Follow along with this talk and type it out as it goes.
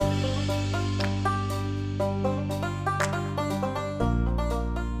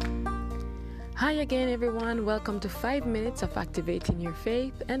again, everyone. Welcome to 5 minutes of activating your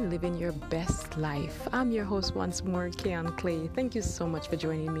faith and living your best life. I'm your host once more, Keon Clay. Thank you so much for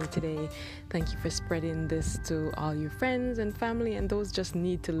joining me today. Thank you for spreading this to all your friends and family and those just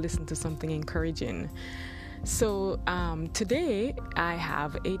need to listen to something encouraging. So today I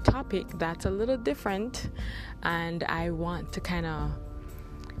have a topic that's a little different, and I want to kind of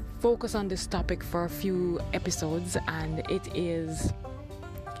focus on this topic for a few episodes, and it is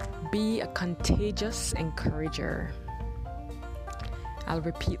be a contagious encourager. I'll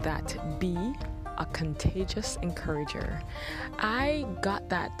repeat that. Be a contagious encourager. I got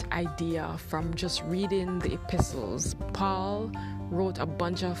that idea from just reading the epistles. Paul wrote a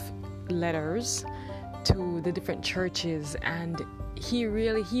bunch of letters to the different churches, and he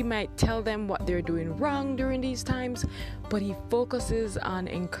might tell them what they're doing wrong during these times, but he focuses on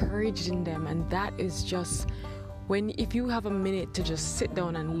encouraging them. And that is just if you have a minute to just sit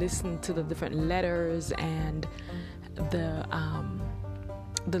down and listen to the different letters and the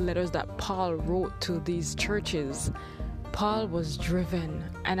letters that Paul wrote to these churches, Paul was driven.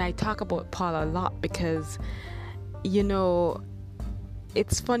 And I talk about Paul a lot because,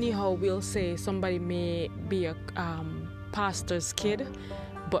 it's funny how we'll say somebody may be a pastor's kid,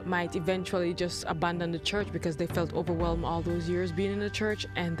 but might eventually just abandon the church because they felt overwhelmed all those years being in the church.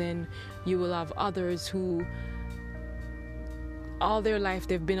 And then you will have others who all their life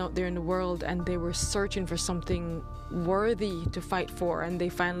they've been out there in the world and they were searching for something worthy to fight for, and they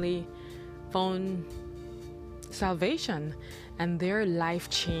finally found salvation and their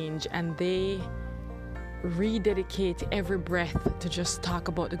life changed, and they rededicate every breath to just talk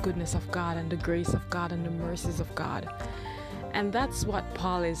about the goodness of God and the grace of God and the mercies of God. And that's what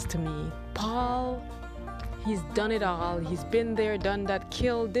Paul is to me. Paul, he's done it all. He's been there, done that,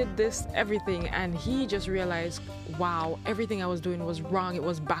 killed, did this, everything. And he just realized, wow, everything I was doing was wrong. It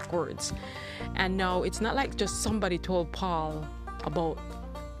was backwards. And now it's not like just somebody told Paul about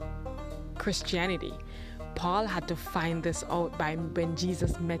Christianity. Paul had to find this out by when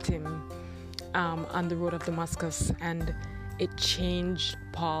Jesus met him on the road of Damascus, and it changed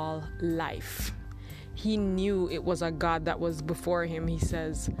Paul's life. He knew it was a God that was before him. He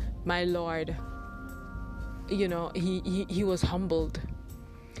says, my Lord. He was humbled.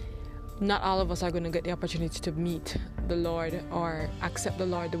 Not all of us are going to get the opportunity to meet the Lord or accept the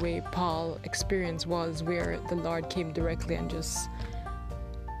Lord the way Paul's experience was, where the Lord came directly and just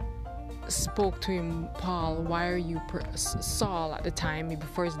spoke to him. Paul, why are you Saul at the time,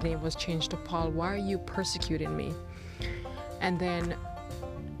 before his name was changed to Paul, why are you persecuting me? And then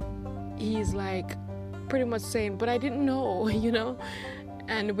he's like pretty much saying, but I didn't know,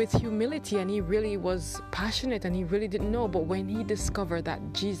 and with humility, and he really was passionate and he really didn't know. But when he discovered that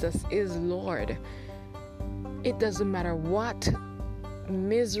Jesus is Lord, it doesn't matter what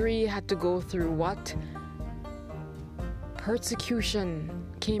misery he had to go through, what persecution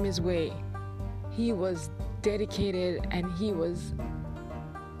came his way, he was dedicated and he was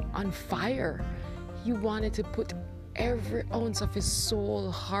on fire. He wanted to put every ounce of his soul,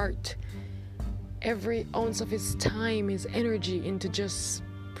 heart, every ounce of his time, his energy into just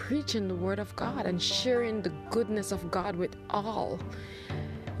preaching the word of God and sharing the goodness of God with all.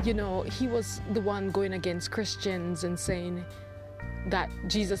 He was the one going against Christians and saying that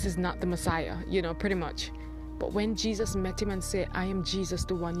Jesus is not the Messiah, pretty much. But when Jesus met him and said, I am Jesus,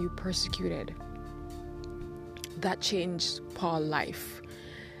 the one you persecuted, that changed Paul's life.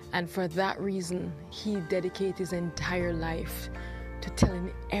 And for that reason, he dedicated his entire life to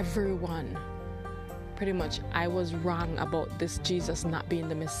telling everyone, pretty much, I was wrong about this Jesus not being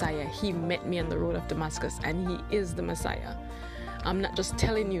the Messiah. He met me on the road of Damascus and he is the Messiah. I'm not just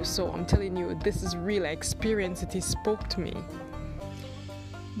telling you so, I'm telling you this is real. I experienced it. He spoke to me.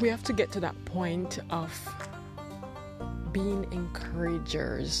 We have to get to that point of being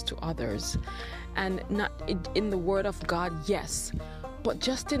encouragers to others, and not in the word of God, yes, but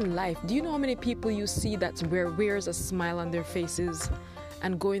just in life. Do you know how many people you see that wears a smile on their faces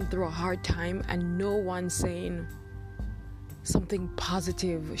and going through a hard time, and no one saying something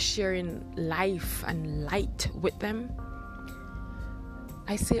positive, sharing life and light with them?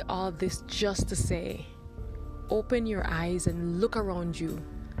 I say all this just to say, open your eyes and look around you.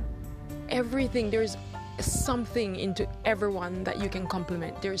 Everything, there's something into everyone that you can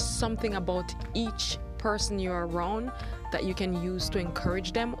compliment. There's something about each person you're around that you can use to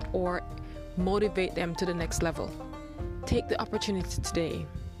encourage them or motivate them to the next level. Take the opportunity today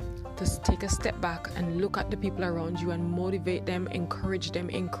to take a step back and look at the people around you and motivate them, encourage them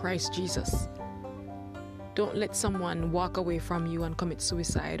in Christ Jesus. Don't let someone walk away from you and commit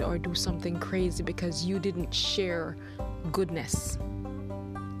suicide or do something crazy because you didn't share goodness.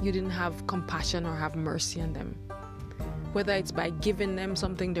 you didn't have compassion or have mercy on them. Whether it's by giving them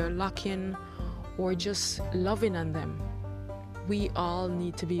something they're lacking or just loving on them, we all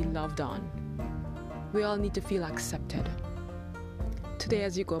need to be loved on. We all need to feel accepted. Today,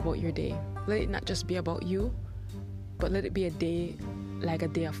 as you go about your day, let it not just be about you, but let it be a day like a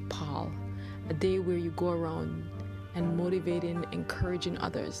day of Paul, a day where you go around and motivating, encouraging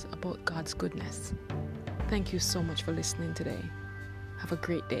others about God's goodness. Thank you so much for listening today. Have a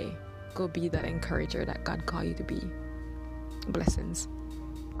great day. Go be that encourager that God called you to be. Blessings.